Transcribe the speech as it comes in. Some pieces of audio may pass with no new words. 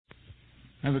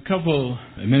I have a couple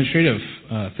administrative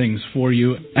things for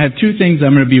you. I have two things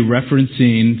I'm going to be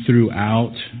referencing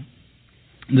throughout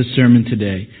the sermon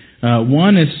today.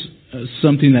 One is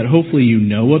something that hopefully you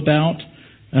know about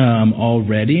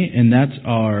already, and that's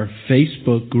our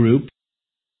Facebook group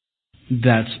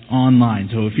that's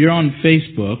online. So if you're on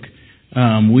Facebook,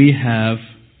 we have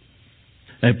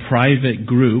a private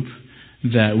group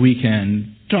that we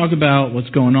can talk about what's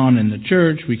going on in the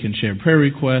church. We can share prayer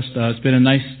requests. It's been a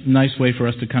nice way for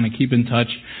us to kind of keep in touch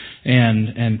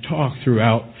and talk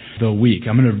throughout the week.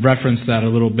 I'm going to reference that a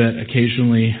little bit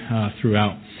occasionally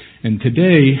throughout. And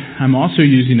today, I'm also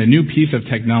using a new piece of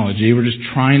technology. We're just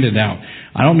trying it out.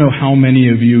 I don't know how many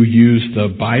of you use the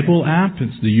Bible app.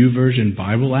 It's the YouVersion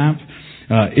Bible app.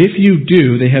 If you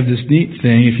do, they have this neat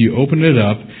thing. If you open it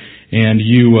up and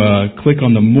you click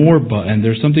on the More button,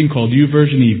 there's something called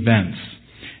YouVersion Events.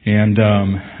 And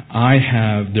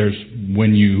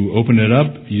when you open it up,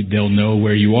 they'll know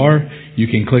where you are. You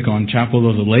can click on Chapel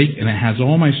of the Lake, and it has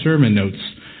all my sermon notes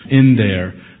in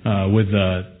there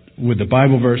with the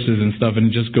Bible verses and stuff,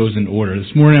 and it just goes in order.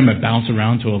 This morning I'm going to bounce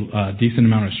around to a decent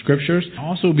amount of scriptures. I'll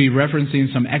also be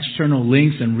referencing some external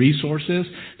links and resources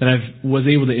that I was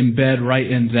able to embed right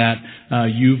in that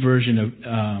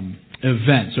YouVersion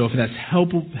event. So if that's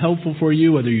helpful for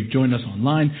you, whether you've joined us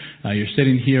online, you're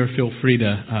sitting here, feel free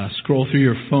to scroll through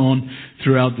your phone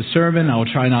throughout the sermon. I will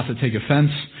try not to take offense.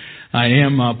 I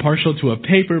am partial to a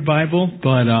paper Bible,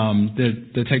 but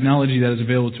the technology that is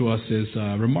available to us is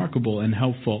remarkable and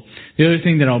helpful. The other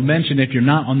thing that I'll mention, if you're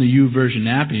not on the YouVersion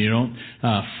app and you don't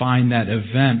find that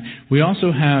event, we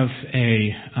also have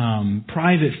a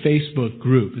private Facebook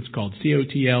group. It's called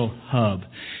COTL Hub.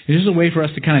 It is a way for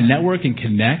us to kind of network and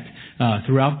connect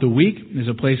throughout the week. There's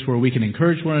a place where we can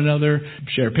encourage one another,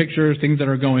 share pictures, things that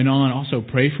are going on, also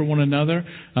pray for one another.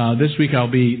 This week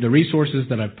the resources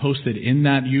that I've posted in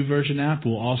that YouVersion app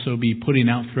will also be putting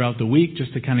out throughout the week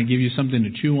just to kind of give you something to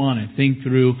chew on and think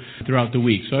through throughout the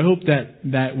week. So I hope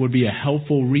that would be a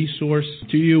helpful resource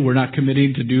to you. We're not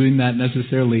committing to doing that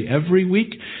necessarily every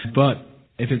week, but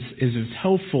if it's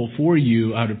helpful for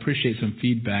you, I would appreciate some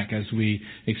feedback as we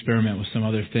experiment with some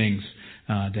other things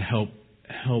to help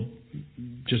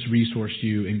just resource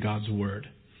you in God's Word.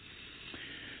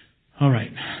 All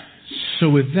right. So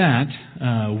with that,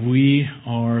 we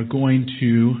are going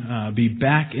to be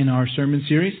back in our sermon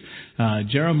series,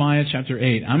 Jeremiah chapter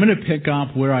 8. I'm going to pick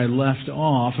up where I left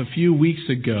off a few weeks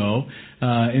ago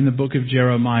in the book of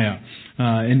Jeremiah.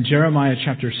 In Jeremiah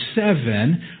chapter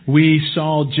 7, we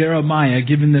saw Jeremiah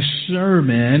giving the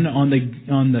sermon on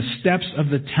the steps of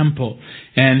the temple.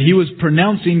 And he was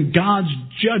pronouncing God's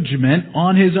judgment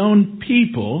on his own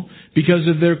people because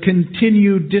of their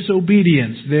continued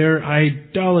disobedience, their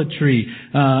idolatry,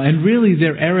 and really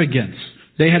their arrogance.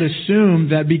 They had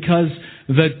assumed that because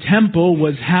the temple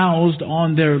was housed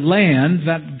on their land,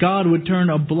 that God would turn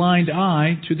a blind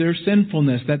eye to their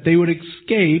sinfulness, that they would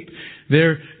escape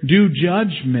their due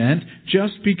judgment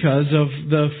just because of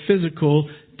the physical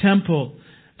temple.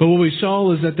 But what we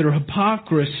saw is that their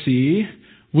hypocrisy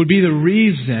would be the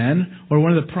reason, or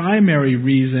one of the primary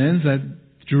reasons, that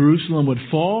Jerusalem would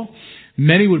fall.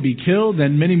 Many would be killed,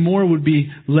 and many more would be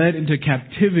led into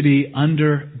captivity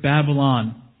under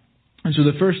Babylon. And so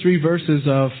the first three verses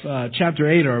of chapter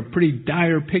 8 are pretty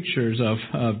dire pictures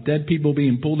of dead people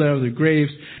being pulled out of their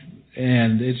graves,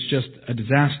 and it's just a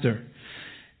disaster.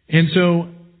 And so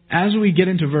as we get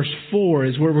into verse 4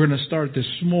 is where we're going to start this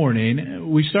morning.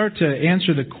 We start to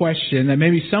answer the question that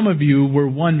maybe some of you were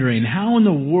wondering: how in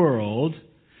the world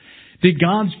did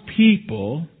God's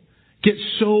people get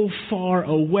so far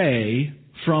away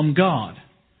from God?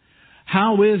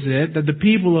 How is it that the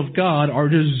people of God are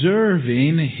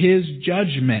deserving His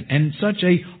judgment, and such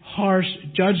a harsh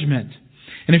judgment?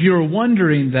 And if you were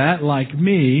wondering that, like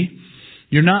me,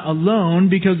 you're not alone,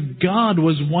 because God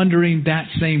was wondering that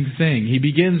same thing. He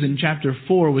begins in chapter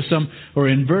 4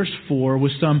 in verse 4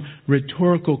 with some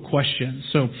rhetorical questions.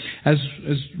 So as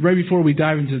right before we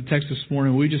dive into the text this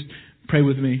morning, will you just pray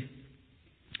with me?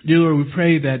 Dear Lord, we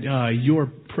pray that your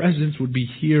presence would be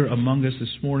here among us this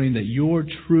morning, that your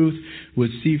truth would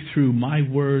seep through my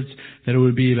words, that it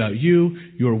would be about you,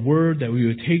 your word, that we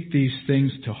would take these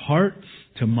things to heart,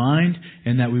 to mind,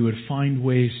 and that we would find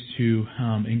ways to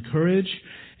encourage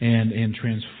and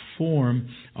transform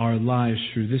our lives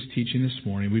through this teaching this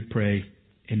morning. We pray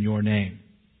in your name.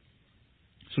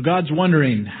 So God's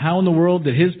wondering, how in the world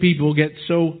did His people get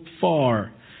so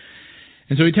far?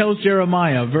 And so He tells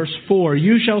Jeremiah, verse 4,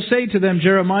 "You shall say to them,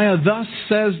 Jeremiah, thus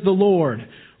says the Lord,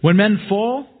 when men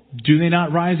fall, do they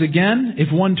not rise again?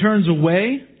 If one turns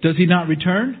away, does he not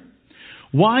return?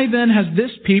 Why then has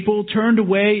this people turned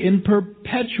away in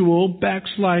perpetual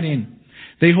backsliding?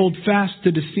 They hold fast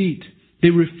to deceit. They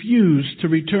refuse to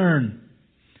return.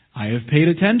 I have paid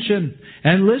attention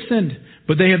and listened,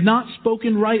 but they have not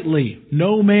spoken rightly.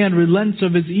 No man relents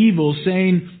of his evil,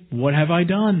 saying, what have I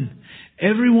done?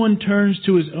 Everyone turns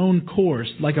to his own course,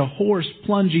 like a horse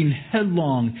plunging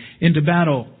headlong into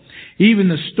battle. Even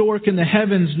the stork in the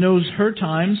heavens knows her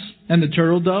times, and the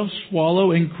turtle dove,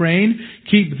 swallow, and crane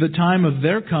keep the time of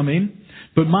their coming.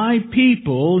 But my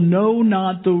people know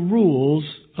not the rules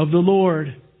of the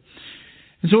Lord.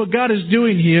 And so what God is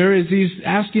doing here is He's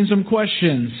asking some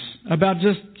questions about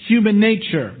just human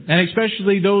nature, and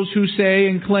especially those who say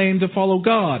and claim to follow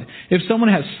God. If someone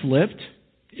has slipped,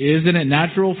 isn't it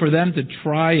natural for them to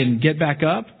try and get back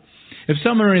up? If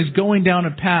someone is going down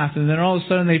a path and then all of a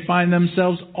sudden they find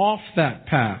themselves off that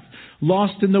path,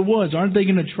 lost in the woods, aren't they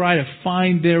going to try to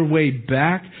find their way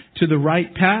back to the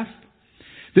right path?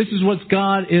 This is what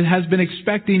God has been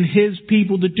expecting His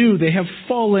people to do. They have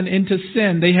fallen into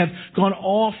sin. They have gone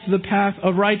off the path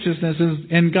of righteousness.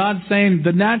 And God's saying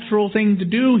the natural thing to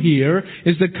do here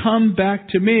is to come back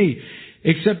to me.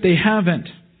 Except they haven't.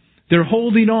 They're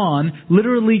holding on,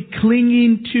 literally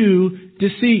clinging to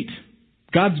deceit.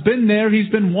 God's been there. He's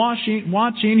been watching.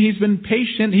 He's been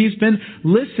patient. He's been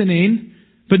listening.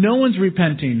 But no one's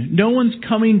repenting. No one's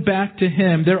coming back to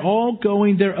Him. They're all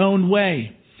going their own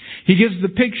way. He gives the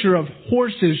picture of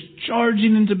horses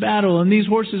charging into battle, and these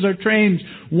horses are trained.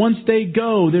 Once they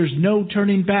go, there's no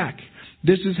turning back.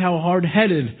 This is how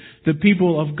hard-headed the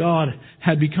people of God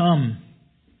had become.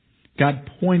 God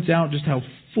points out just how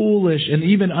foolish and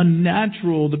even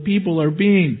unnatural the people are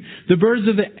being. The birds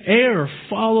of the air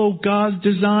follow God's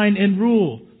design and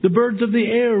rule. The birds of the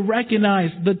air recognize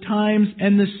the times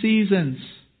and the seasons.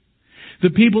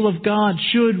 The people of God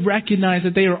should recognize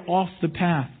that they are off the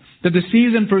path. That the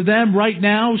season for them right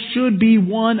now should be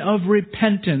one of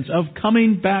repentance, of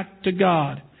coming back to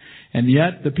God. And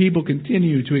yet the people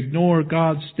continue to ignore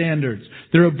God's standards.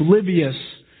 They're oblivious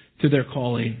to their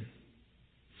calling.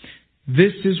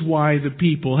 This is why the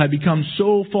people have become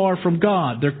so far from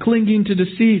God. They're clinging to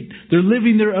deceit. They're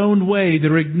living their own way.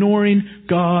 They're ignoring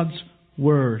God's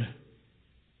Word.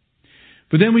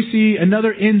 But then we see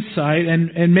another insight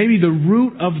and maybe the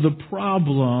root of the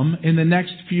problem in the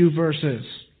next few verses.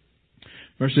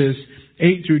 Verses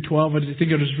 8 through 12, I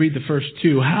think I'll just read the first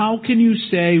two. How can you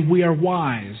say we are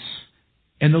wise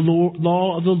and the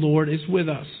law of the Lord is with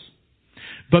us?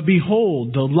 But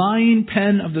behold, the lying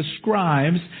pen of the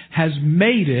scribes has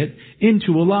made it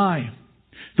into a lie.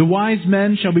 The wise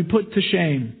men shall be put to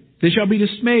shame. They shall be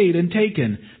dismayed and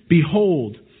taken.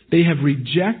 Behold, they have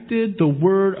rejected the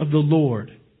word of the Lord.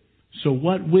 So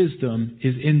what wisdom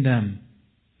is in them?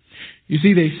 You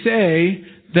see, they say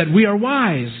that we are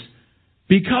wise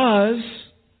because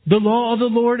the law of the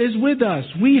Lord is with us.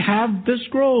 We have the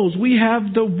scrolls. We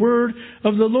have the word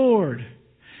of the Lord.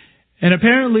 And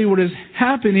apparently what is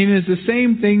happening is the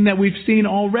same thing that we've seen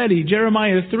already.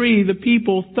 Jeremiah 3, the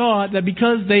people thought that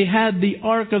because they had the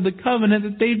Ark of the Covenant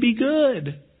that they'd be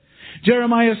good.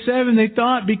 Jeremiah 7, they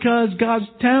thought because God's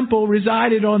temple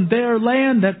resided on their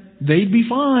land that they'd be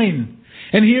fine.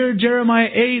 And here, Jeremiah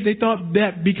 8, they thought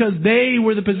that because they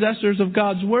were the possessors of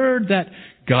God's Word that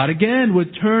God again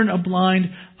would turn a blind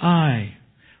eye.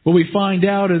 What we find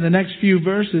out in the next few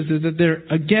verses is that they're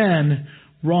again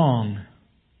wrong.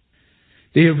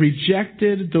 They have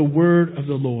rejected the word of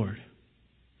the Lord.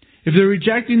 If they're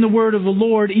rejecting the word of the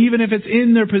Lord, even if it's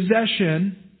in their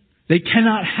possession, they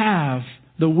cannot have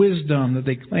the wisdom that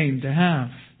they claim to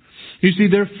have. You see,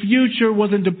 their future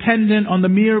wasn't dependent on the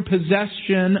mere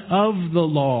possession of the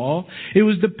law. It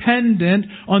was dependent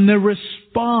on their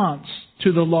response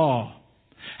to the law.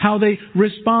 How they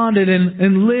responded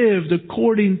and lived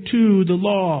according to the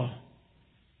law.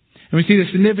 And we see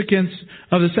the significance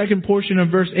of the second portion of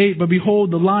verse 8. But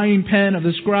behold, the lying pen of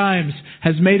the scribes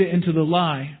has made it into the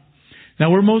lie. Now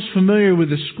we're most familiar with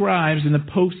the scribes in the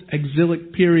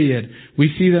post-exilic period.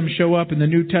 We see them show up in the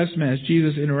New Testament as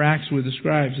Jesus interacts with the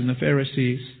scribes and the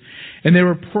Pharisees. And they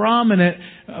were prominent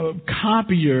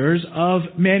copiers of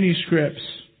manuscripts.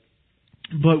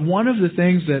 But one of the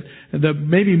things that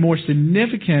maybe more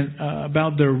significant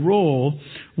about their role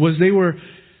was they were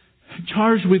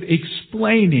charged with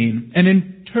explaining and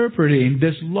interpreting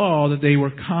this law that they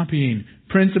were copying.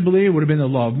 Principally, it would have been the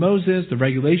law of Moses, the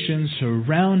regulations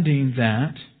surrounding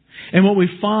that. And what we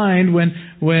find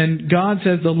when God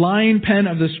says the lying pen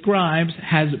of the scribes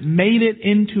has made it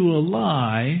into a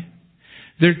lie,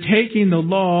 they're taking the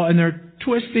law and they're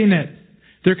twisting it.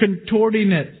 They're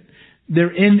contorting it.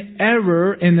 They're in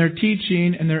error in their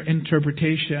teaching and their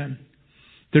interpretation.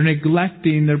 They're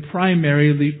neglecting their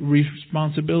primary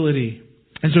responsibility.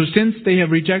 And so since they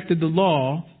have rejected the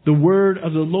law, the word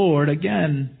of the Lord,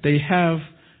 again, they have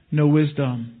no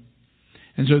wisdom.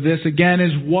 And so this again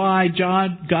is why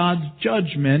God's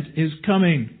judgment is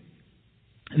coming.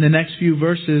 In the next few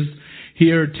verses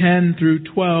here, 10 through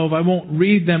 12, I won't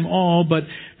read them all, but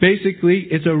basically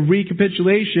it's a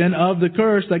recapitulation of the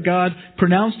curse that God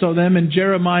pronounced on them in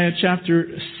Jeremiah chapter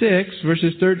 6,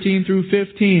 verses 13 through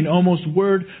 15, almost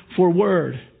word for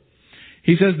word.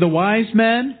 He says, the wise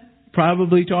men,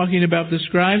 probably talking about the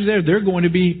scribes there, they're going to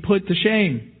be put to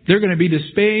shame. They're going to be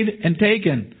displayed and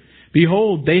taken.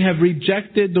 Behold, they have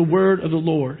rejected the word of the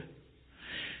Lord.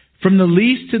 From the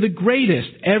least to the greatest,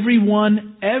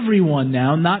 everyone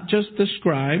now, not just the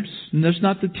scribes, and that's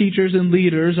not the teachers and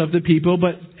leaders of the people,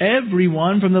 but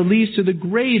everyone from the least to the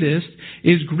greatest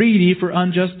is greedy for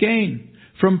unjust gain.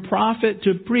 From prophet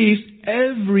to priest,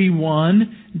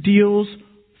 everyone deals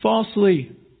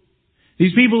falsely.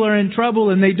 These people are in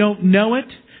trouble and they don't know it.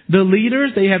 The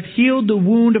leaders, they have healed the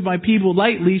wound of my people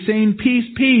lightly, saying, peace,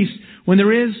 peace, when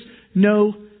there is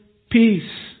no peace.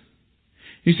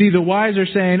 You see, the wise are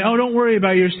saying, oh, don't worry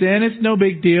about your sin. It's no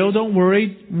big deal. Don't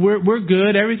worry. We're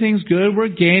good. Everything's good. We're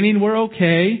gaining. We're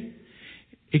okay.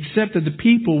 Except that the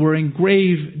people were in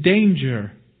grave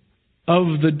danger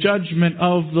of the judgment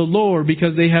of the Lord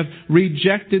because they have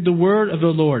rejected the word of the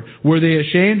Lord. Were they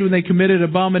ashamed when they committed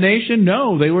abomination?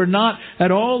 No, they were not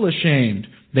at all ashamed.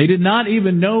 They did not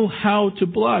even know how to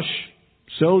blush.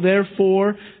 So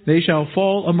therefore, they shall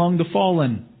fall among the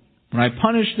fallen. When I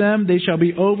punish them, they shall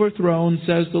be overthrown,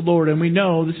 says the Lord. And we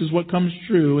know this is what comes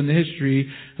true in the history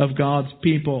of God's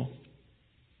people.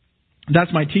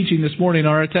 That's my teaching this morning in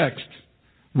our text.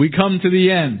 We come to the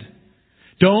end.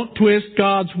 Don't twist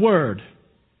God's word.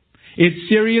 It's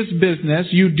serious business.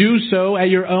 You do so at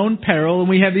your own peril. And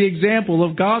we have the example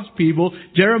of God's people,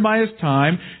 Jeremiah's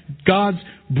time, God's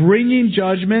bringing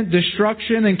judgment,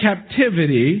 destruction, and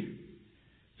captivity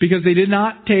because they did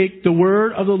not take the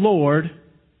word of the Lord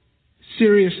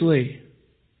seriously.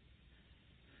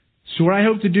 So what I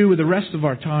hope to do with the rest of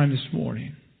our time this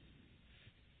morning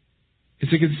is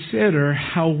to consider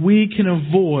how we can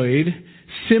avoid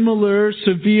similar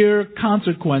severe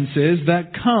consequences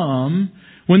that come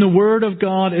when the Word of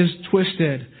God is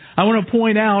twisted. I want to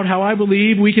point out how I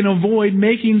believe we can avoid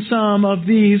making some of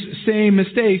these same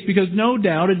mistakes because no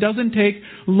doubt it doesn't take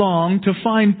long to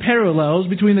find parallels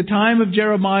between the time of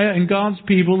Jeremiah and God's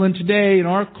people and today in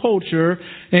our culture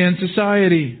and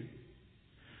society.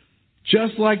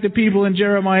 Just like the people in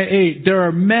Jeremiah 8, there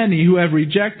are many who have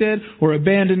rejected or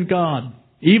abandoned God,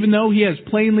 even though He has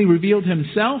plainly revealed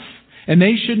Himself, and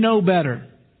they should know better.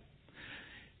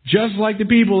 Just like the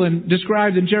people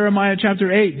described in Jeremiah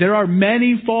chapter 8, there are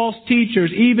many false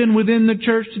teachers, even within the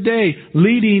church today,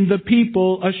 leading the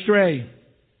people astray.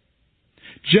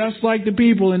 Just like the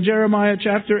people in Jeremiah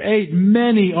chapter 8,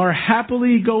 many are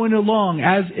happily going along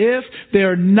as if they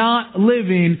are not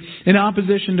living in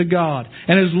opposition to God.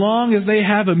 And as long as they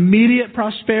have immediate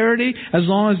prosperity, as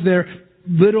long as their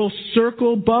little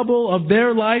circle bubble of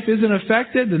their life isn't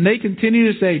affected, then they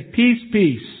continue to say, peace,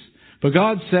 peace. But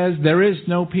God says there is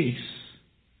no peace.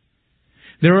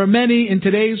 There are many in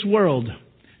today's world,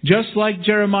 just like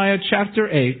Jeremiah chapter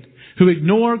 8, who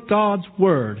ignore God's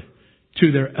word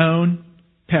to their own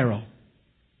peril.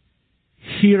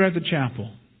 Here at the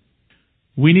chapel,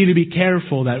 we need to be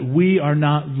careful that we are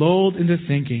not lulled into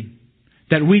thinking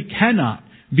that we cannot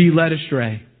be led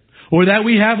astray, or that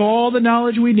we have all the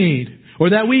knowledge we need,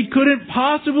 or that we couldn't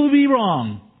possibly be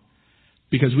wrong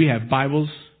because we have Bibles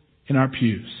in our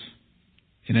pews,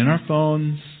 and in our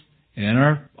phones, and in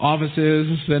our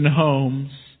offices and homes.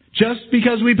 Just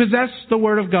because we possess the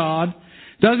Word of God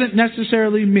doesn't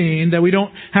necessarily mean that we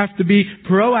don't have to be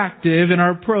proactive in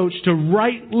our approach to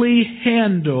rightly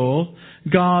handle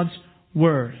God's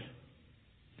Word.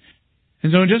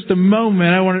 And so in just a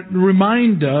moment, I want to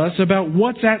remind us about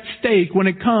what's at stake when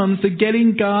it comes to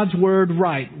getting God's Word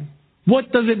right.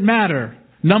 What does it matter?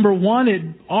 Number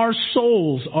one, our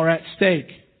souls are at stake.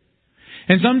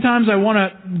 And sometimes I want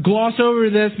to gloss over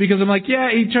this because I'm like, yeah,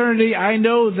 eternity, I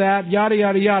know that, yada,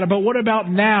 yada, yada. But what about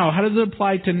now? How does it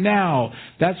apply to now?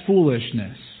 That's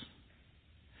foolishness.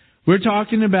 We're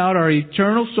talking about our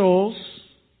eternal souls.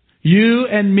 You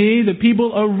and me, the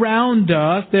people around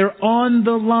us, they're on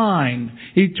the line.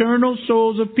 Eternal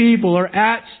souls of people are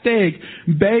at stake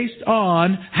based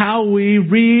on how we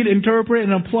read, interpret,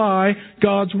 and apply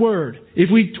God's Word. If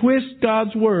we twist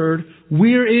God's Word,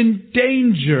 we're in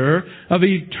danger of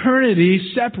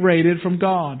eternity separated from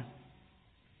God.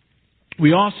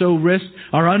 We also risk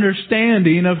our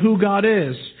understanding of who God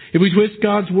is. If we twist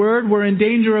God's Word, we're in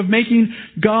danger of making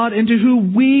God into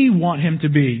who we want Him to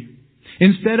be,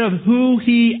 instead of who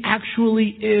He actually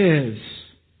is.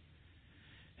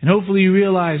 And hopefully you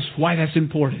realize why that's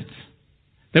important.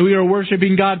 That we are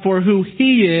worshiping God for who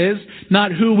He is,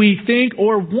 not who we think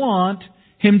or want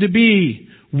Him to be.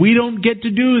 We don't get to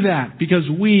do that because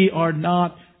we are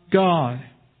not God.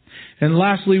 And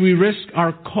lastly, we risk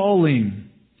our calling.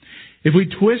 If we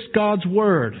twist God's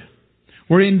Word,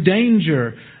 we're in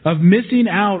danger of missing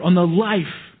out on the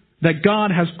life that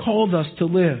God has called us to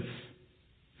live.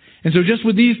 And so just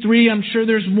with these three, I'm sure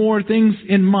there's more things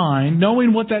in mind.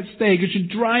 Knowing what's at stake, it should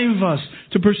drive us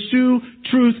to pursue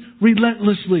truth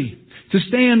relentlessly, to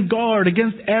stand guard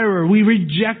against error. We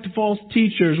reject false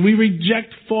teachers. We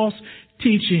reject false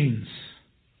teachings.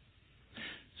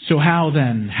 So how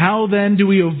then? How then do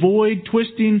we avoid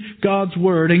twisting God's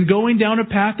Word and going down a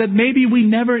path that maybe we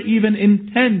never even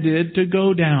intended to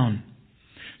go down?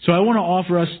 So I want to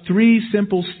offer us 3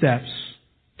 simple steps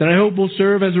that I hope will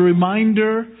serve as a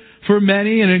reminder for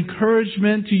many and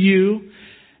encouragement to you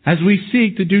as we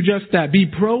seek to do just that. Be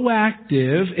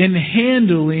proactive in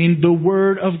handling the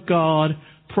Word of God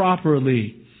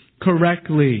properly,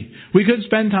 correctly. We could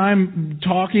spend time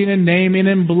talking and naming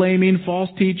and blaming false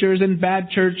teachers and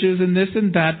bad churches and this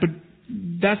and that, but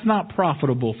that's not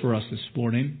profitable for us this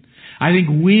morning. I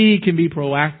think we can be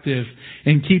proactive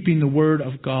in keeping the Word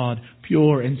of God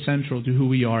pure and central to who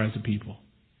we are as a people.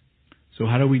 So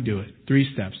how do we do it?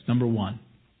 3 steps. Number 1,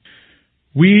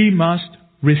 we must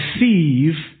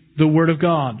receive the Word of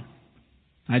God.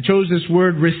 I chose this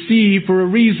word receive for a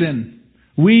reason.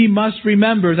 We must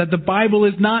remember that the Bible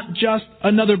is not just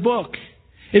another book.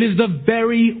 It is the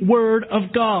very Word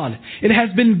of God. It has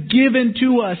been given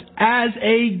to us as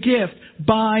a gift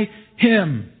by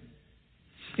Him.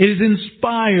 It is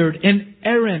inspired,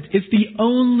 inerrant. It's the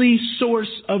only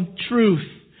source of truth.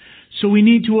 So we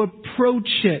need to approach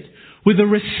it with a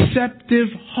receptive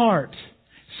heart,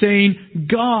 saying,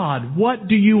 God, what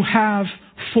do you have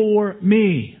for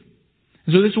me?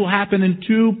 And so this will happen in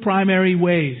 2 primary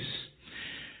ways.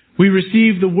 We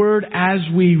receive the Word as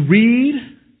we read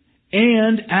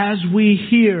and as we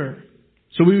hear.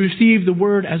 So we receive the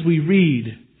Word as we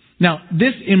read. Now,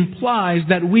 this implies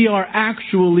that we are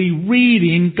actually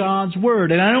reading God's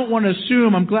Word. And I don't want to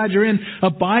assume, I'm glad you're in a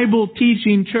Bible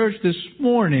teaching church this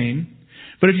morning,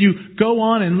 but if you go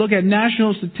on and look at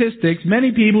national statistics,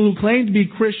 many people who claim to be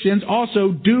Christians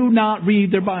also do not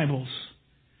read their Bibles.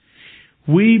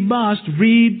 We must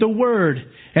read the Word.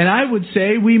 And I would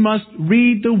say we must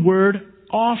read the Word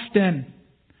often.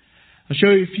 I'll show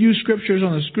you a few scriptures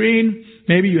on the screen.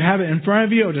 Maybe you have it in front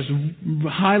of you. I'll just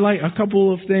highlight a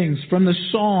couple of things from the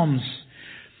Psalms.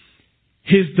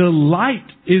 His delight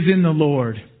is in the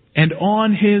Lord, and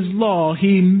on His law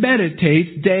He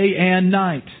meditates day and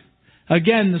night.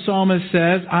 Again, the psalmist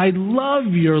says, I love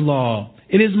your law.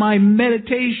 It is my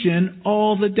meditation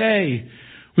all the day.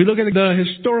 We look at the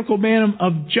historical man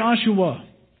of Joshua.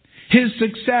 His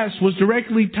success was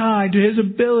directly tied to his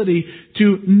ability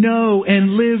to know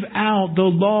and live out the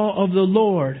law of the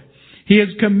Lord. He is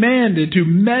commanded to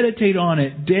meditate on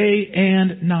it day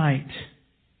and night.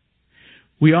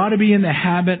 We ought to be in the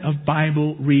habit of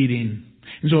Bible reading.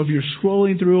 And so if you're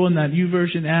scrolling through on that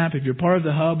YouVersion app, if you're part of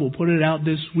the Hub, we'll put it out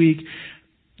this week.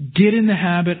 Get in the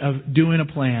habit of doing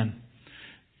a plan.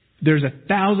 There's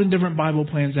 1,000 different Bible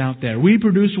plans out there. We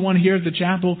produce one here at the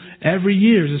chapel every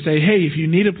year to say, hey, if you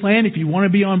need a plan, if you want to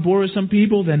be on board with some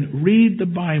people, then read the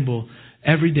Bible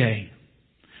every day.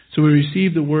 So we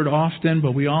receive the Word often,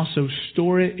 but we also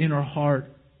store it in our heart.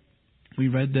 We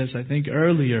read this, I think,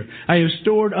 earlier. I have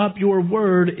stored up your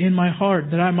Word in my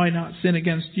heart that I might not sin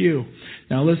against you.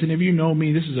 Now listen, if you know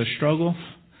me, this is a struggle.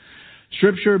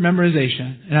 Scripture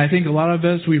memorization. And I think a lot of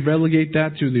us, we relegate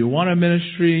that to the Awana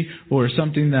ministry or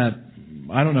something that,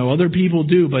 I don't know, other people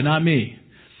do, but not me.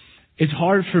 It's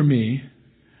hard for me,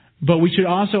 but we should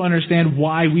also understand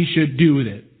why we should do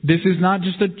it. This is not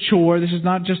just a chore. This is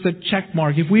not just a check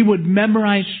mark. If we would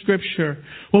memorize Scripture,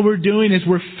 what we're doing is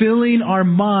we're filling our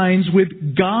minds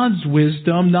with God's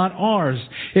wisdom, not ours.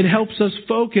 It helps us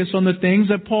focus on the things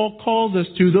that Paul calls us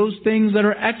to, those things that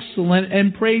are excellent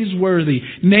and praiseworthy,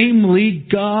 namely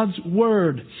God's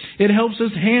Word. It helps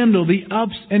us handle the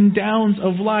ups and downs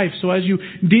of life. So as you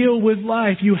deal with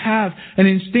life, you have an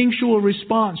instinctual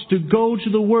response to go to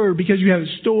the Word because you have it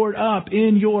stored up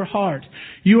in your heart.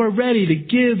 You are ready to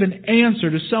give an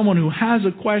answer to someone who has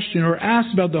a question or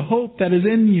asks about the hope that is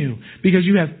in you because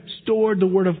you have stored the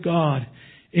Word of God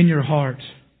in your heart.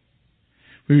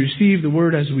 We receive the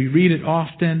Word as we read it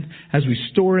often, as we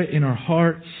store it in our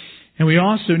heart, and we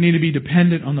also need to be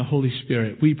dependent on the Holy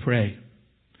Spirit. We pray.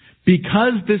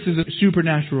 Because this is a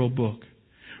supernatural book,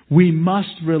 we must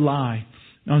rely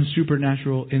on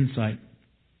supernatural insight.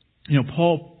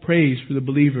 Paul prays for the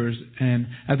believers and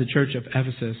at the church of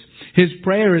Ephesus. His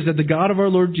prayer is that the God of our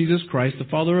Lord Jesus Christ, the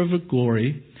Father of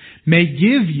glory, may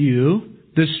give you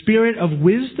the spirit of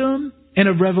wisdom and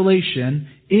of revelation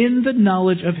in the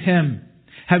knowledge of Him,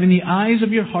 having the eyes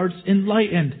of your hearts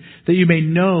enlightened, that you may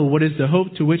know what is the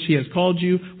hope to which He has called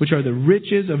you, which are the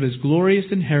riches of His glorious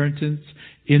inheritance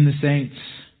in the saints.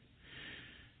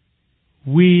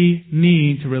 We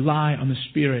need to rely on the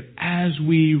Spirit as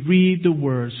we read the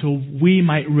Word, so we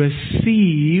might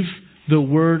receive the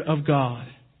Word of God.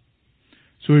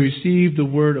 So we receive the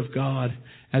Word of God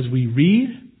as we read,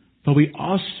 but we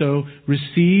also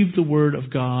receive the Word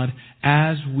of God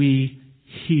as we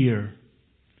hear.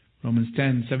 Romans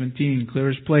 10:17,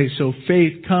 clearest place. So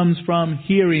faith comes from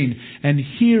hearing, and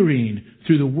hearing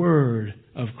through the Word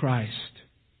of Christ.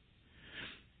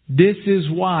 This is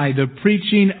why the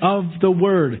preaching of the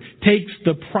Word takes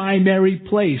the primary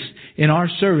place in our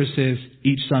services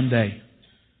each Sunday.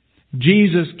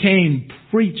 Jesus came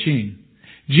preaching.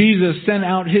 Jesus sent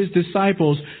out His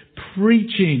disciples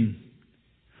preaching.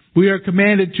 We are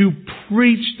commanded to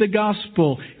preach the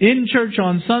gospel in church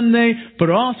on Sunday, but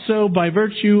also by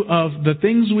virtue of the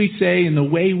things we say and the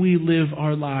way we live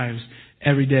our lives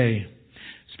every day.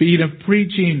 Speaking of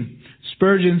preaching,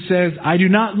 Spurgeon says, I do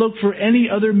not look for any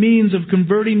other means of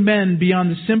converting men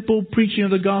beyond the simple preaching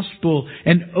of the gospel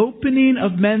and opening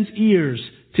of men's ears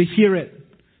to hear it.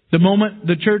 The moment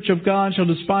the church of God shall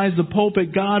despise the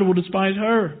pulpit, God will despise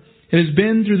her. It has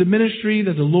been through the ministry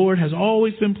that the Lord has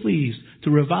always been pleased to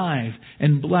revive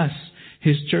and bless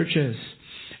His churches.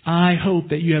 I hope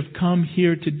that you have come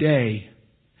here today,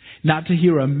 not to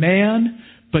hear a man,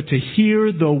 but to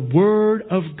hear the Word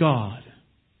of God.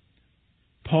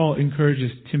 Paul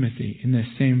encourages Timothy in this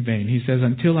same vein. He says,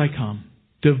 until I come,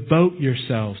 devote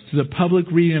yourselves to the public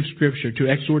reading of Scripture, to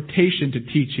exhortation, to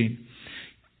teaching.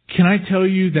 Can I tell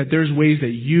you that there's ways that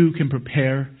you can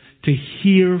prepare to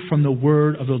hear from the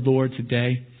Word of the Lord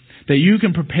today? That you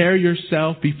can prepare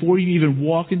yourself before you even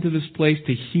walk into this place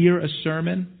to hear a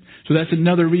sermon? So that's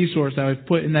another resource I would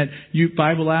put in that Youth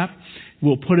Bible app.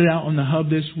 We'll put it out on the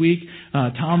hub this week.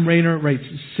 Tom Rainer writes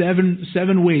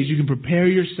seven ways you can prepare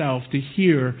yourself to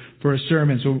hear for a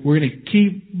sermon. So we're going to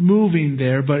keep moving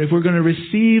there. But if we're going to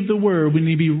receive the Word, we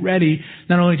need to be ready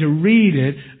not only to read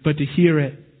it, but to hear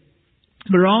it.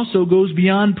 But it also goes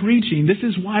beyond preaching. This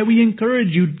is why we encourage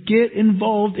you to get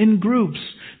involved in groups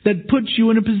that puts you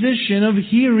in a position of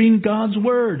hearing God's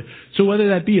Word. So whether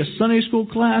that be a Sunday school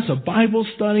class, a Bible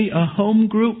study, a home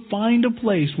group, find a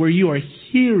place where you are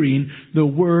hearing the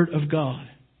Word of God.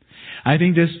 I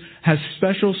think this has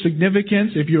special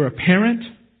significance if you're a parent,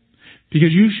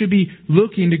 because you should be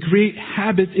looking to create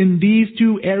habits in these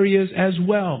two areas as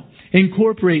well.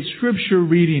 Incorporate Scripture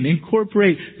reading,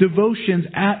 incorporate devotions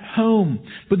at home,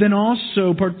 but then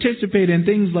also participate in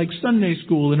things like Sunday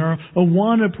school and our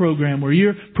Awana program, where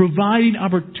you're providing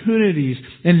opportunities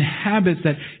and habits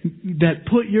that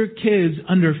put your kids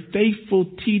under faithful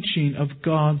teaching of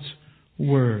God's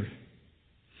Word.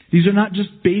 These are not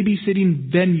just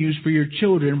babysitting venues for your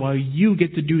children while you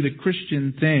get to do the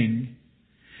Christian thing.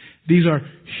 These are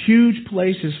huge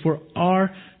places for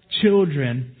our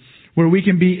children where we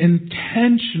can be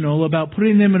intentional about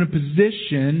putting them in a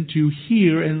position to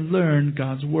hear and learn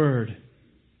God's Word.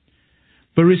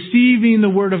 But receiving the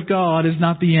Word of God is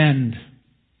not the end.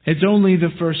 It's only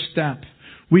the first step.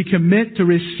 We commit to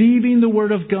receiving the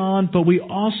Word of God, but we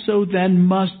also then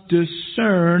must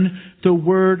discern the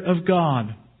Word of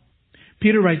God.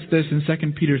 Peter writes this in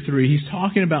 2 Peter 3. He's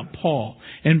talking about Paul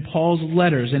and Paul's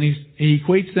letters, and he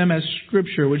equates them as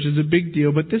Scripture, which is a big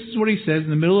deal. But this is what he says in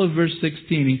the middle of verse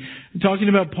 16. He's talking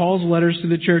about Paul's letters to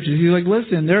the churches. He's like,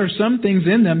 listen, there are some things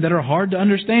in them that are hard to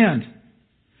understand,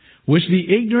 which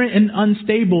the ignorant and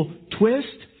unstable twist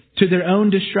to their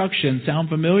own destruction. Sound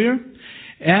familiar?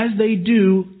 As they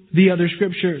do the other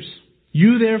Scriptures.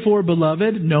 You therefore,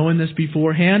 beloved, knowing this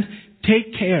beforehand,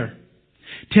 take care.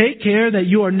 Take care that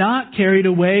you are not carried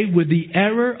away with the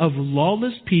error of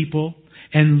lawless people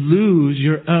and lose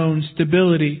your own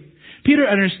stability. Peter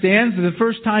understands that the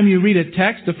first time you read a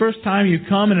text, the first time you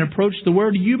come and approach the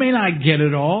Word, you may not get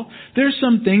it all. There's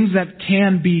some things that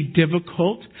can be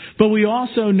difficult. But we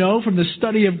also know from the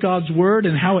study of God's Word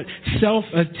and how it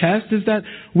self-attests is that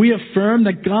we affirm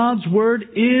that God's Word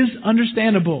is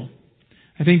understandable.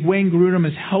 I think Wayne Grudem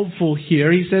is helpful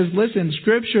here. He says, listen,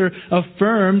 Scripture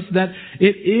affirms that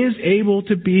it is able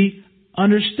to be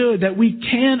understood, that we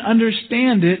can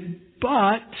understand it,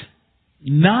 but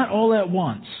not all at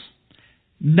once.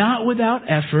 Not without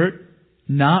effort,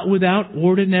 not without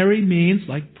ordinary means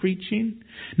like preaching,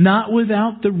 not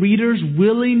without the reader's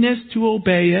willingness to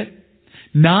obey it,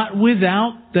 not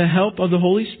without the help of the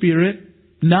Holy Spirit,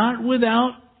 not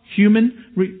without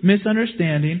human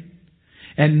misunderstanding,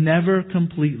 and never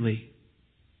completely.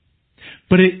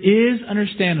 But it is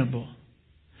understandable.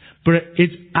 But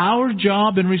it's our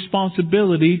job and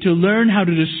responsibility to learn how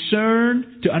to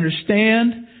discern, to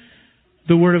understand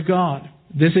the Word of God.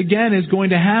 This again is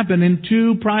going to happen in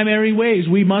two primary ways.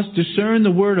 We must discern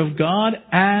the Word of God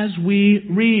as we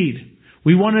read.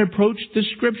 We want to approach the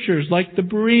Scriptures like the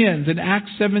Bereans in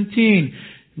Acts 17.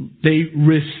 They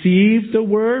received the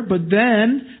Word, but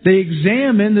then they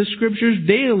examined the Scriptures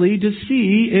daily to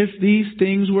see if these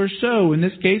things were so. In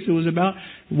this case, it was about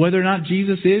whether or not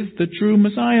Jesus is the true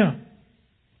Messiah.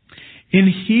 In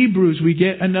Hebrews, we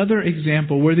get another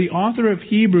example where the author of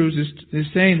Hebrews is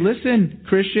saying, listen,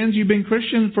 Christians, you've been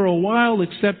Christians for a while,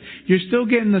 except you're still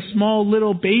getting the small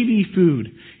little baby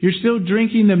food. You're still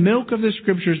drinking the milk of the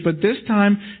Scriptures, but this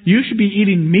time you should be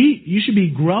eating meat. You should be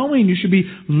growing. You should be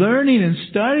learning and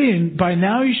studying. By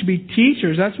now you should be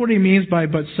teachers. That's what he means by,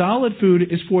 but solid food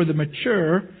is for the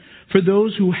mature, for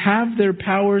those who have their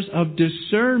powers of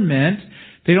discernment.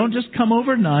 They don't just come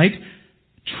overnight,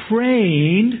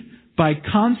 trained by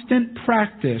constant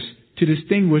practice to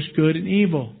distinguish good and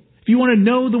evil. If you want to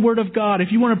know the Word of God,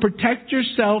 if you want to protect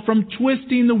yourself from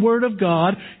twisting the Word of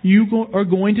God, you are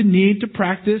going to need to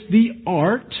practice the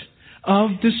art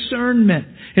of discernment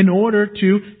in order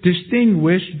to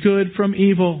distinguish good from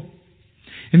evil.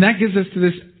 And that gives us to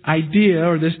this idea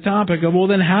or this topic of, well,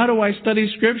 then how do I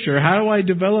study Scripture? How do I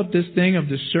develop this thing of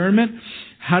discernment?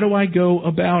 How do I go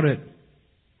about it?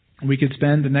 We could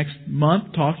spend the next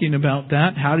month talking about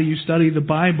that. How do you study the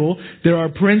Bible? There are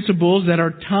principles that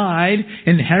are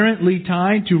inherently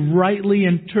tied to rightly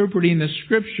interpreting the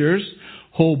Scriptures.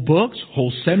 Whole books,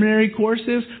 whole seminary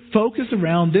courses focus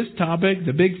around this topic.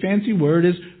 The big fancy word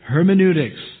is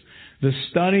hermeneutics, the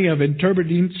study of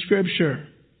interpreting Scripture.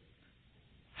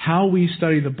 How we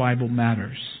study the Bible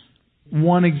matters.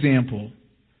 One example.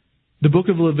 The book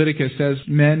of Leviticus says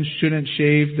men shouldn't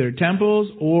shave their temples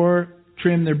or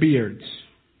trim their beards.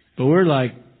 But we're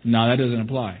like, no, that doesn't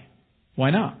apply. Why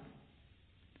not?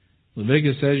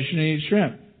 Leviticus says you shouldn't eat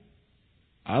shrimp.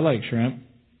 I like shrimp.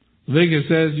 Leviticus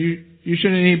says you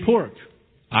shouldn't eat pork.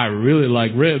 I really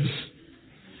like ribs.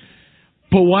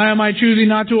 But why am I choosing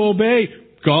not to obey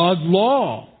God's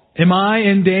law? Am I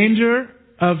in danger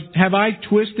have I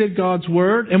twisted God's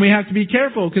word? And we have to be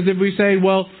careful, because if we say,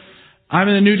 well, I'm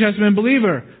a New Testament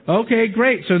believer. Okay,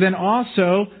 great. So then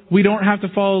also, we don't have to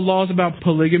follow laws about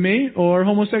polygamy or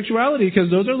homosexuality,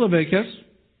 because those are Leviticus.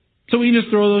 So we can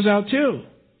just throw those out too.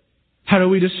 How do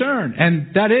we discern?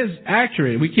 And that is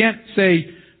accurate. We can't say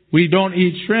we don't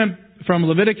eat shrimp from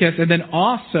Leviticus and then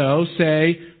also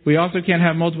say we also can't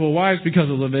have multiple wives because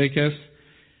of Leviticus.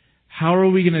 How are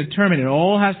we going to determine? It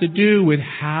all has to do with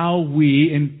how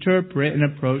we interpret and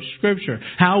approach Scripture.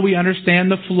 How we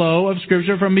understand the flow of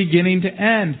Scripture from beginning to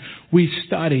end. We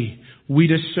study. We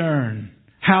discern.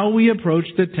 How we approach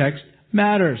the text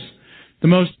matters. The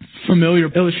most familiar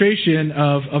illustration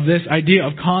of this idea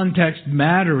of context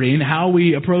mattering, how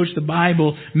we approach the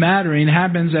Bible mattering,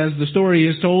 happens as the story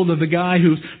is told of the guy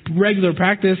whose regular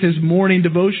practice, his morning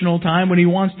devotional time, when he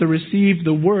wants to receive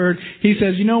the Word, he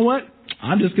says, you know what?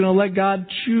 I'm just going to let God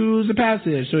choose a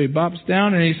passage. So he bops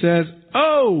down and he says,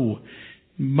 oh,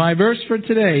 my verse for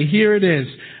today, here it is.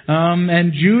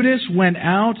 And Judas went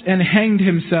out and hanged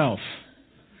himself.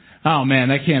 Oh man,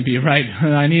 that can't be right.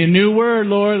 I need a new word,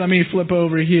 Lord. Let me flip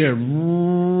over here.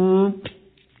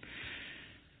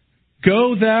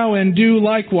 Go thou and do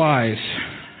likewise.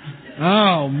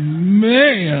 Oh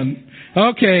man.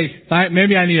 Okay,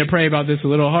 maybe I need to pray about this a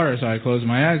little harder, so I close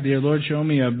my eyes. Dear Lord, show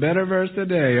me a better verse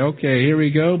today. Okay, here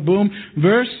we go. Boom.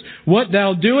 Verse, what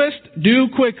thou doest, do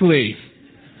quickly.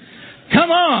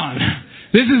 Come on!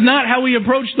 This is not how we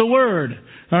approach the Word.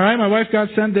 Alright, my wife got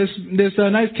sent this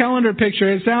nice calendar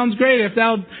picture. It sounds great. If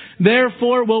thou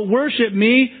therefore wilt worship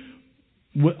me,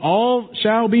 all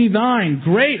shall be thine.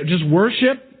 Great. Just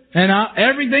worship and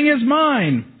everything is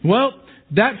mine. Well,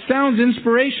 that sounds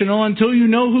inspirational until you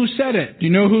know who said it. Do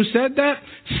you know who said that?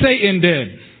 Satan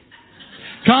did.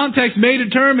 Context may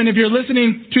determine if you're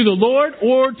listening to the Lord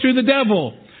or to the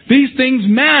devil. These things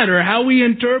matter. How we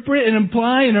interpret and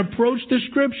apply and approach the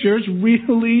Scriptures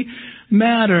really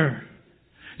matter.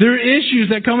 There are issues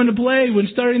that come into play when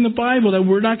studying the Bible that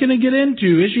we're not going to get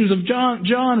into. Issues of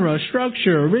genre,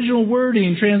 structure, original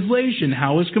wording, translation,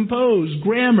 how it's composed,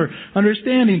 grammar,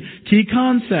 understanding, key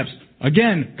concepts.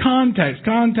 Again,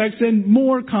 context, and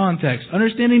more context.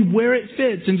 Understanding where it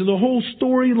fits into the whole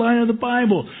storyline of the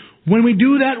Bible. when we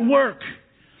do that work,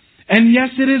 and yes,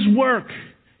 it is work.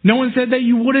 No one said that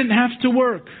you wouldn't have to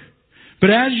work. But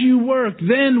as you work,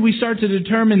 then we start to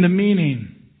determine the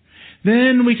meaning.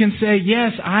 Then we can say,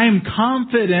 yes, I am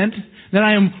confident that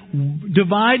I am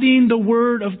dividing the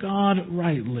Word of God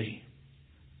rightly.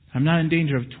 I'm not in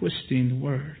danger of twisting the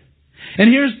Word.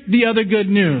 And here's the other good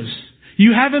news.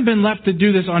 You haven't been left to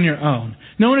do this on your own.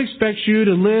 No one expects you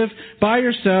to live by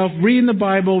yourself, reading the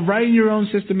Bible, writing your own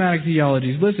systematic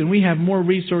theologies. Listen, we have more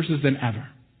resources than ever.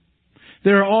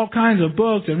 There are all kinds of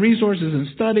books and resources and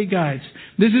study guides.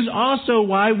 This is also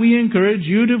why we encourage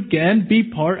you to, again, be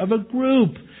part of a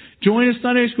group. Join a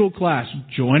Sunday school class.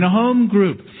 Join a home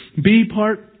group. Be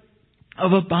part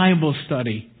of a Bible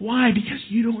study. Why? Because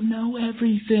you don't know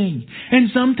everything. And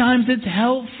sometimes it's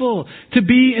helpful to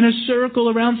be in a circle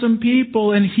around some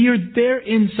people and hear their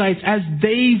insights as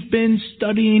they've been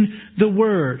studying the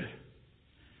Word.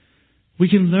 We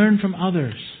can learn from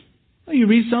others. You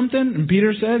read something and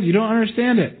Peter says you don't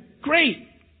understand it. Great!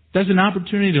 That's an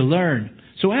opportunity to learn.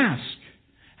 So ask.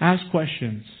 Ask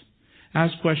questions.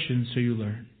 Ask questions so you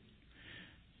learn.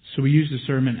 So we use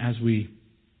discernment as we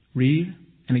read,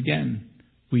 and again,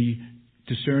 we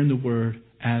discern the Word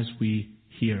as we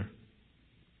hear.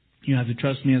 You have to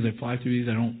trust me as I fly through these.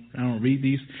 I don't read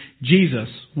these. Jesus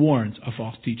warns of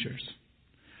false teachers.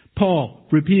 Paul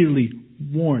repeatedly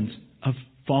warns of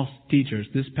false teachers.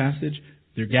 This passage,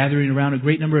 they're gathering around a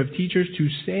great number of teachers to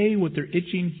say what their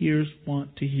itching ears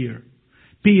want to hear.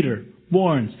 Peter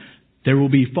warns there will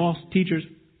be false teachers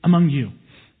among you.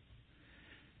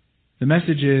 The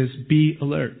message is be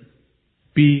alert.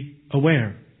 Be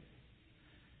aware.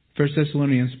 1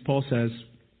 Thessalonians, Paul says,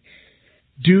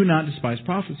 do not despise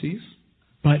prophecies,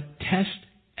 but test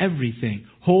everything.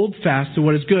 Hold fast to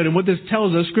what is good. And what this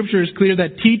tells us, Scripture is clear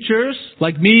that teachers,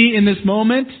 like me in this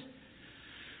moment,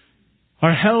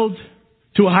 are held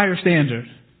to a higher standard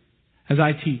as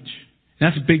I teach.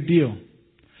 And that's a big deal.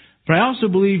 But I also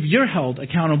believe you're held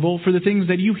accountable for the things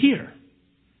that you hear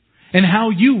and how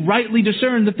you rightly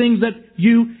discern the things that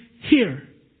you hear.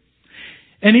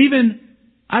 And even,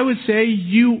 I would say,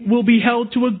 you will be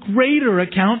held to a greater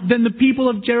account than the people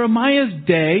of Jeremiah's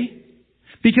day,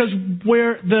 because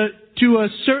to a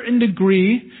certain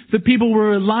degree, the people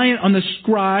were reliant on the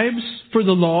scribes for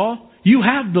the law. You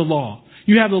have the law.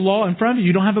 You have the law in front of you.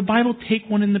 You don't have a Bible? Take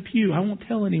one in the pew. I won't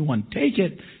tell anyone. Take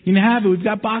it. You can have it. We've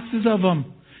got boxes of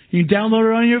them. You can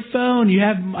download it on your phone.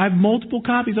 I have multiple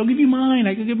copies. I'll give you mine.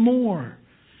 I can give more.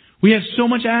 We have so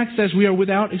much access. We are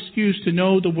without excuse to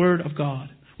know the Word of God.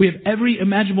 We have every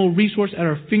imaginable resource at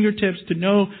our fingertips to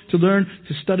know, to learn,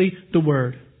 to study the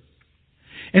Word.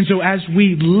 And so as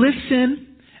we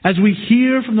listen, as we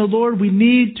hear from the Lord, we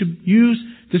need to use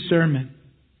discernment.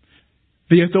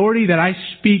 The authority that I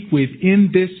speak with in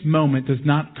this moment does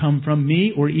not come from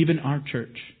me or even our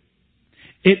church.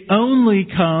 It only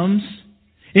comes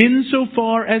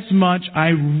insofar as much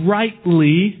I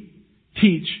rightly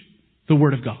teach the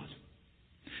Word of God.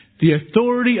 The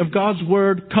authority of God's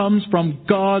Word comes from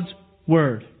God's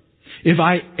Word. If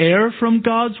I err from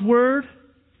God's Word,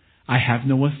 I have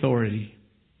no authority.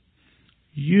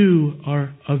 You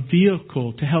are a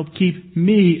vehicle to help keep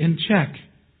me in check.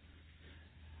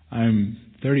 I'm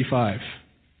 35.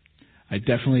 I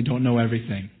definitely don't know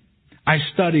everything. I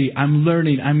study, I'm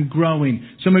learning, I'm growing.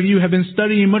 Some of you have been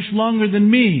studying much longer than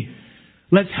me.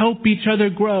 Let's help each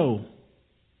other grow.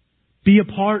 Be a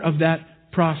part of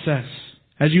that process.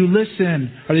 As you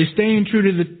listen, are they staying true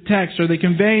to the text? Are they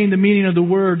conveying the meaning of the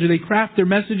Word? Do they craft their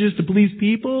messages to please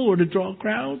people or to draw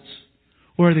crowds?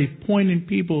 Or are they pointing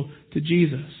people to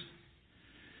Jesus?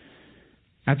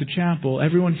 At the chapel,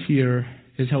 everyone here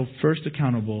is held first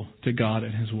accountable to God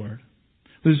and His Word.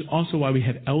 This is also why we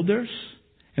have elders,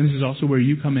 and this is also where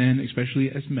you come in, especially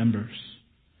as members.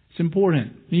 It's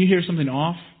important. When you hear something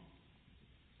off,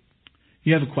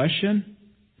 you have a question,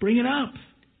 bring it up.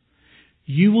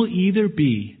 You will either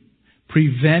be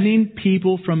preventing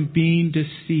people from being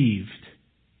deceived,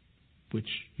 which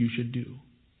you should do,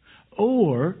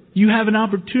 or you have an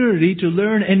opportunity to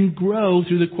learn and grow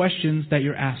through the questions that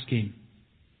you're asking.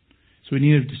 So we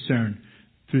need to discern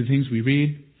through the things we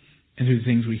read and through the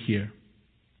things we hear.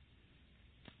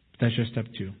 That's just step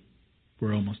 2.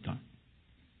 We're almost done.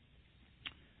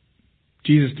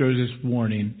 Jesus throws this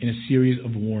warning in a series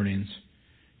of warnings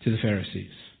to the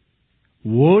Pharisees.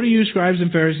 Woe to you, scribes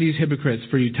and Pharisees, hypocrites,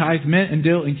 for you tithe mint and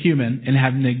dill and cumin, and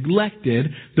have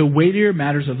neglected the weightier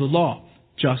matters of the law,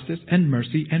 justice and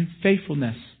mercy and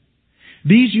faithfulness.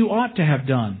 These you ought to have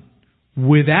done,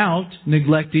 without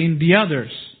neglecting the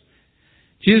others.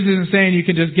 Jesus isn't saying you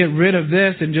can just get rid of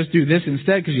this and just do this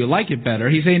instead because you like it better.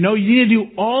 He's saying, no, you need to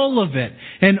do all of it.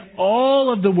 And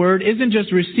all of the Word isn't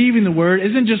just receiving the Word,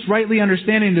 isn't just rightly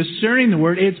understanding and discerning the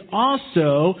Word. It's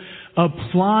also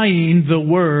applying the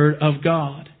Word of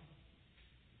God.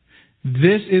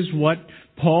 This is what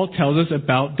Paul tells us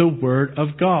about the Word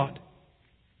of God,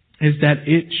 is that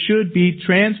it should be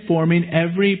transforming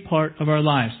every part of our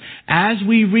lives. As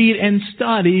we read and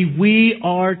study, we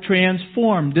are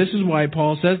transformed. This is why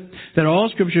Paul says that all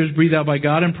Scripture is breathed out by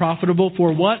God and profitable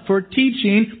for what? For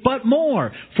teaching, but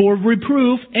more. For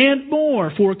reproof and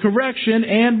more. For correction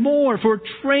and more. For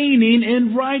training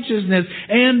in righteousness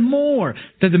and more.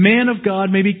 That the man of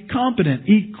God may be competent,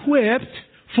 equipped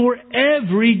for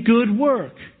every good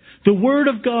work. The Word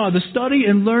of God, the study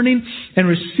and learning and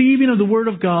receiving of the Word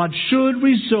of God should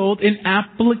result in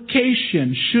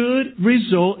application, should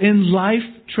result in life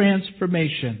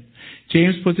transformation.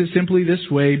 James puts it simply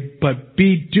this way, but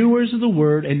be doers of the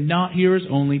Word and not hearers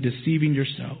only, deceiving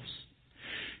yourselves.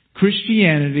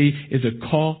 Christianity is a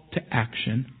call to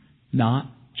action,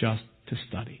 not just to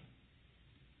study.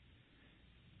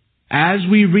 As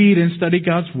we read and study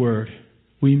God's Word,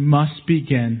 we must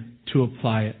begin to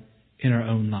apply it in our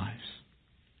own lives.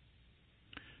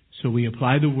 So we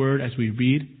apply the Word as we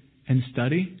read and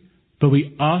study, but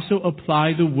we also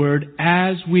apply the Word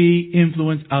as we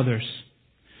influence others.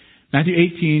 Matthew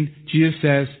 18, Jesus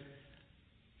says,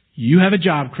 you have a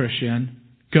job, Christian.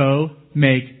 Go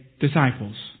make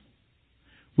disciples.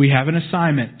 We have an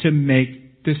assignment to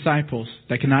make disciples.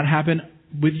 That cannot happen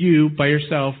with you, by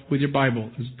yourself, with your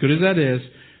Bible. As good as that is,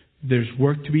 there's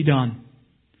work to be done.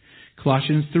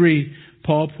 Colossians 3,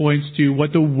 Paul points to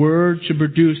what the Word should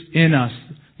produce in us.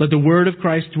 Let the Word of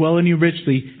Christ dwell in you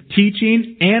richly,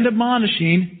 teaching and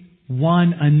admonishing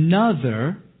one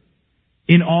another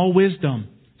in all wisdom,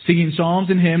 singing psalms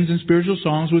and hymns and spiritual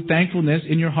songs with thankfulness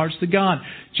in your hearts to God.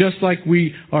 Just like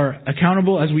we are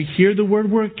accountable as we hear the Word,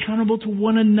 we're accountable to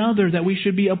one another, that we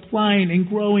should be applying and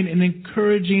growing and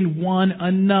encouraging one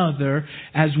another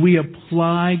as we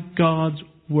apply God's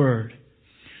Word.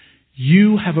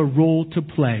 You have a role to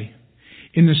play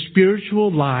in the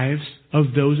spiritual lives of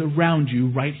those around you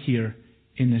right here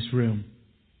in this room.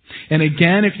 And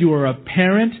again, if you are a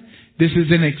parent, this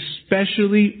is an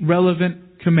especially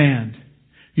relevant command.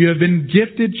 You have been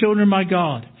gifted children by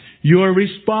God. You are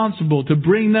responsible to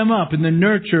bring them up in the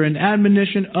nurture and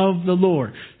admonition of the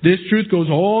Lord. This truth goes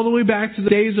all the way back to the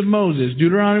days of Moses.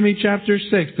 Deuteronomy chapter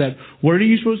 6, that what are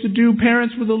you supposed to do,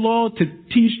 parents, with the law? To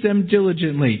teach them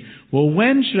diligently. Well,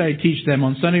 when should I teach them?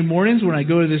 On Sunday mornings when I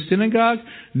go to the synagogue?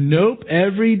 Nope,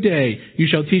 every day. You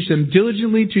shall teach them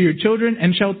diligently to your children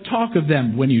and shall talk of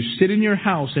them when you sit in your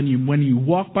house and when you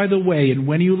walk by the way and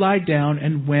when you lie down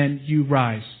and when you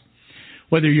rise.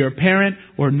 Whether you're a parent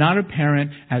or not a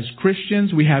parent, as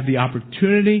Christians, we have the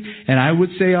opportunity, and I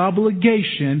would say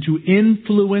obligation, to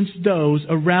influence those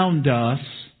around us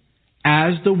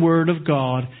as the Word of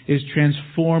God is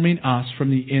transforming us from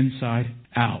the inside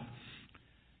out.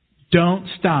 Don't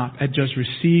stop at just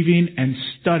receiving and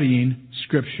studying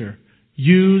Scripture.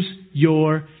 Use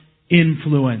your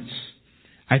influence.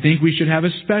 I think we should have a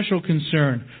special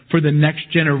concern for the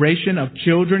next generation of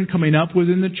children coming up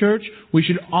within the church. We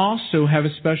should also have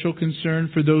a special concern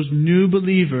for those new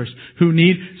believers who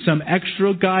need some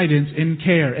extra guidance and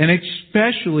care. And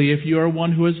especially if you are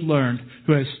one who has learned,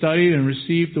 who has studied and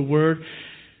received the Word,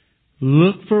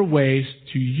 look for ways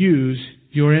to use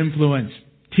your influence.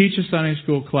 Teach a Sunday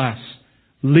school class.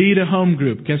 Lead a home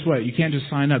group. Guess what? You can't just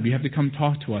sign up. You have to come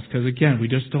talk to us. Because again, we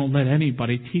just don't let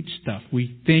anybody teach stuff.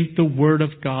 We think the Word of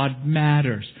God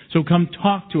matters. So come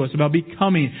talk to us about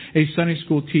becoming a Sunday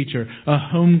school teacher, a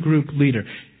home group leader.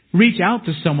 Reach out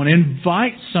to someone.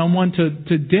 Invite someone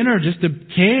to dinner just to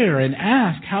care and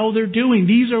ask how they're doing.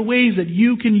 These are ways that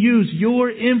you can use your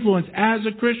influence as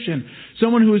a Christian.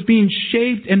 Someone who is being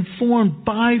shaped and formed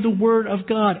by the Word of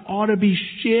God ought to be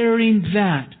sharing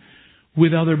that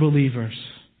with other believers.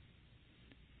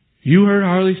 You heard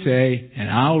Harley say, and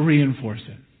I'll reinforce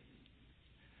it.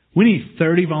 We need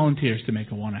 30 volunteers to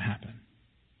make Awana happen.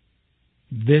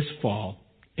 This fall,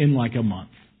 in like a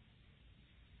month.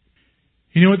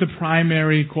 You know what the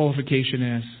primary qualification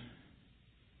is?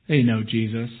 They know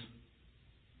Jesus.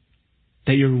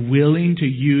 That you're willing to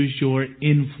use your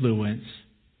influence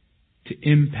to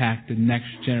impact the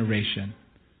next generation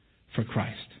for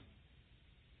Christ.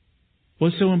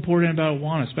 What's so important about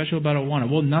Awana, special about Awana?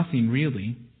 Well, nothing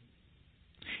really.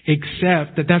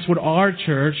 Except that that's what our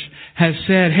church has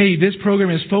said. Hey, this program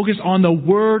is focused on the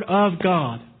Word of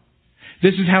God.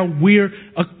 This is how we're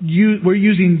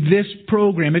using this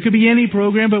program. It could be any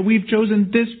program, but we've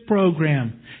chosen this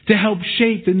program to help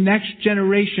shape the next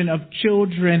generation of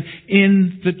children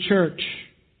in the church.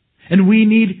 And we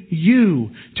need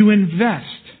you to invest,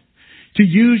 to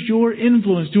use your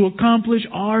influence to accomplish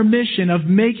our mission of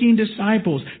making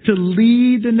disciples, to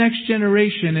lead the next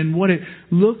generation in what it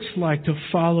looks like to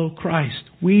follow Christ.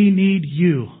 We need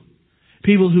you,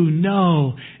 people who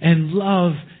know and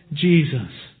love Jesus,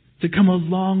 to come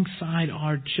alongside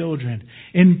our children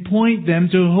and point them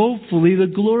to hopefully the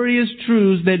glorious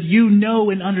truths that you know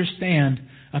and understand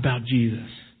about Jesus.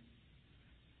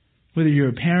 Whether you're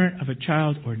a parent of a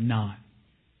child or not,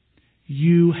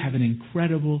 you have an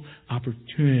incredible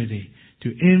opportunity to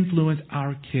influence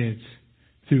our kids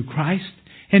through Christ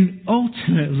and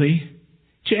ultimately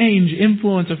change,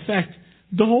 influence, affect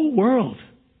the whole world.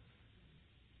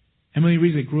 Emily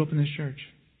Riese grew up in this church.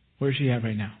 Where is she at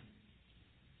right now?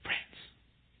 France.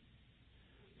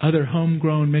 Other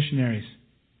homegrown missionaries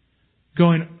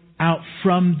going out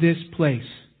from this place.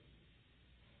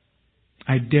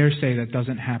 I dare say that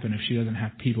doesn't happen if she doesn't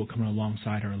have people coming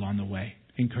alongside her along the way,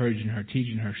 encouraging her,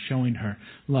 teaching her, showing her,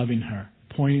 loving her,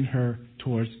 pointing her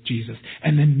towards Jesus,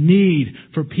 and the need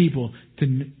for people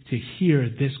to hear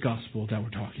this gospel that we're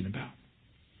talking about.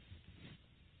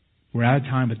 We're out of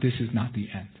time, but this is not the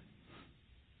end.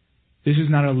 This is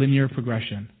not a linear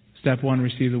progression. Step 1,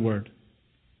 receive the word.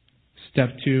 Step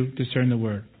 2, discern the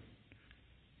word.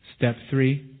 Step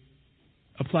 3,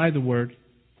 apply the word.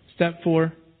 Step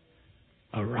 4,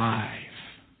 arrive.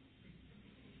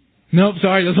 Nope,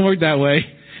 sorry, it doesn't work that way.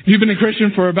 If you've been a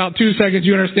Christian for about 2 seconds,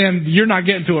 you understand you're not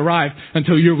getting to arrive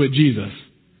until you're with Jesus.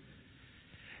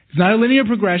 It's not a linear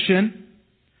progression.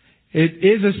 It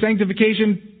is a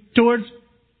sanctification towards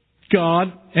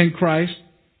God and Christ.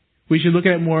 We should look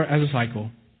at it more as a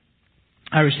cycle.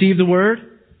 I receive the word.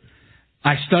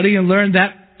 I study and learn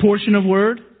that portion of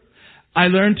word. I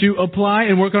learn to apply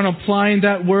and work on applying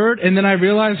that word. And then I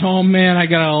realize, oh man, I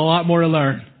got a lot more to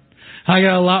learn. I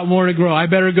got a lot more to grow. I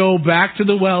better go back to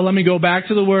the well. Let me go back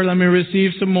to the word. Let me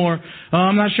receive some more. Oh,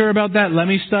 I'm not sure about that. Let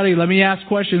me study. Let me ask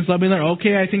questions. Let me learn.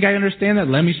 Okay, I think I understand that.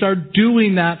 Let me start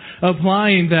doing that,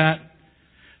 applying that.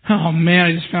 Oh man,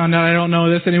 I just found out I don't know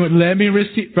this anymore. Let me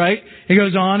receive, right? It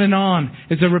goes on and on.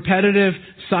 It's a repetitive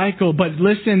cycle. But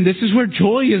listen, this is where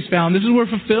joy is found. This is where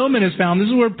fulfillment is found. This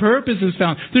is where purpose is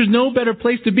found. There's no better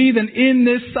place to be than in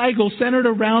this cycle centered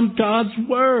around God's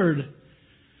Word.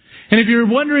 And if you're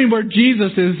wondering where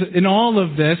Jesus is in all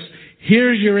of this,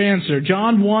 here's your answer.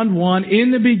 John 1:1, in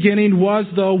the beginning was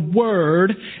the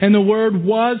Word, and the Word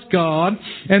was God,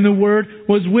 and the Word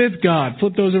was with God.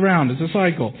 Flip those around. It's a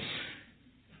cycle.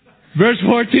 Verse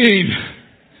 14.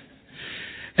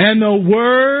 And the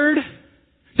Word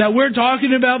that we're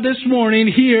talking about this morning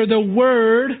here, the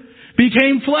Word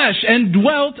became flesh and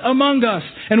dwelt among us.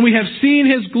 And we have seen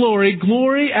His glory,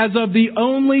 glory as of the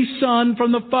only Son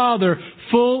from the Father,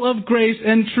 full of grace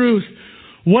and truth.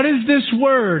 What is this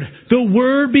Word? The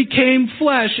Word became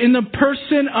flesh in the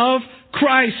person of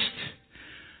Christ.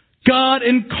 God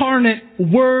incarnate,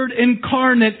 Word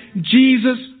incarnate,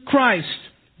 Jesus Christ.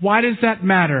 Why does that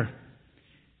matter?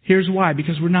 Here's why.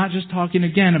 Because we're not just talking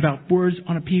again about words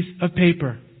on a piece of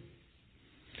paper.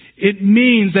 It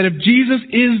means that if Jesus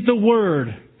is the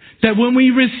Word, that when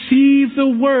we receive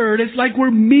the Word, it's like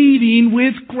we're meeting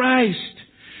with Christ.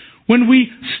 When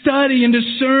we study and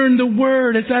discern the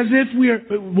Word, it's as if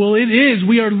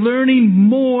we are learning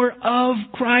more of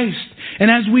Christ.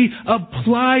 And as we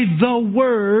apply the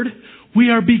Word, we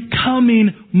are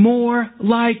becoming more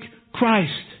like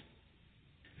Christ.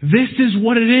 This is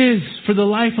what it is for the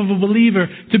life of a believer,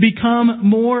 to become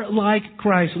more like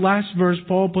Christ. Last verse,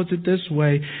 Paul puts it this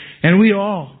way, and we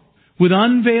all, with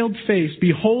unveiled face,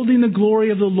 beholding the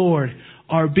glory of the Lord,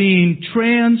 are being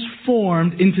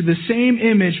transformed into the same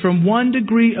image from one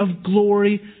degree of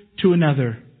glory to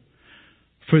another.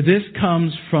 For this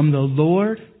comes from the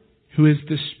Lord, who is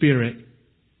the Spirit,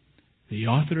 the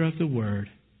author of the Word,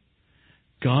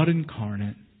 God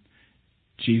incarnate,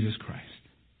 Jesus Christ.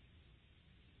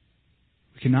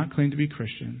 We cannot claim to be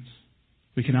Christians.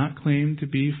 We cannot claim to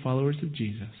be followers of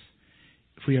Jesus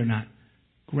if we are not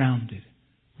grounded,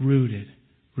 rooted,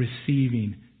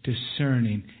 receiving,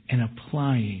 discerning, and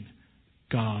applying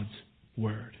God's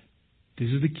Word. This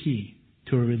is the key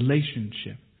to a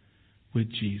relationship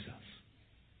with Jesus.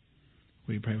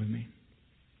 Will you pray with me?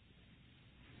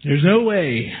 There's no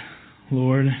way,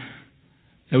 Lord,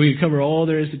 that we could cover all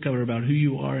there is to cover about who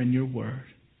you are and your Word.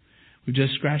 We've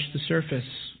just scratched the surface.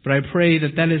 But I pray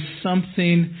that that is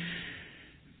something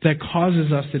that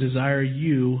causes us to desire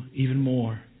you even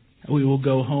more. that we will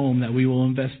go home, that we will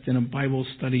invest in a Bible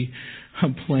study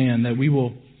plan, that we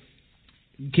will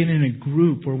get in a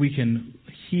group where we can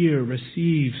hear,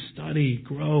 receive, study,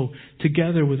 grow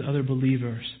together with other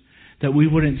believers. That we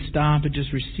wouldn't stop at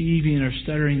just receiving or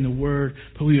studying the Word,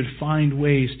 but we would find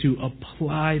ways to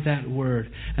apply that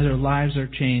Word as our lives are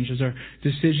changed, as our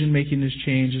decision making is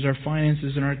changed, as our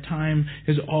finances and our time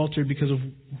is altered because of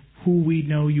who we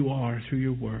know you are through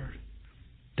your Word.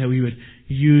 That we would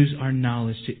use our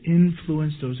knowledge to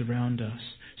influence those around us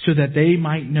so that they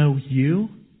might know you,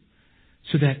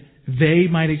 so that they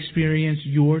might experience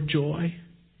your joy,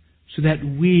 so that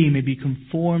we may be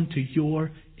conformed to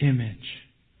your image.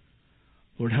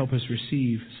 Lord, help us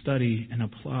receive, study, and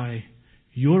apply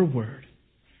your word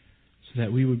so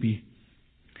that we would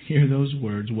hear those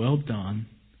words, well done,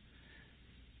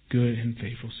 good and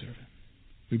faithful servant.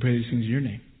 We pray these things in your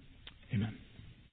name. Amen.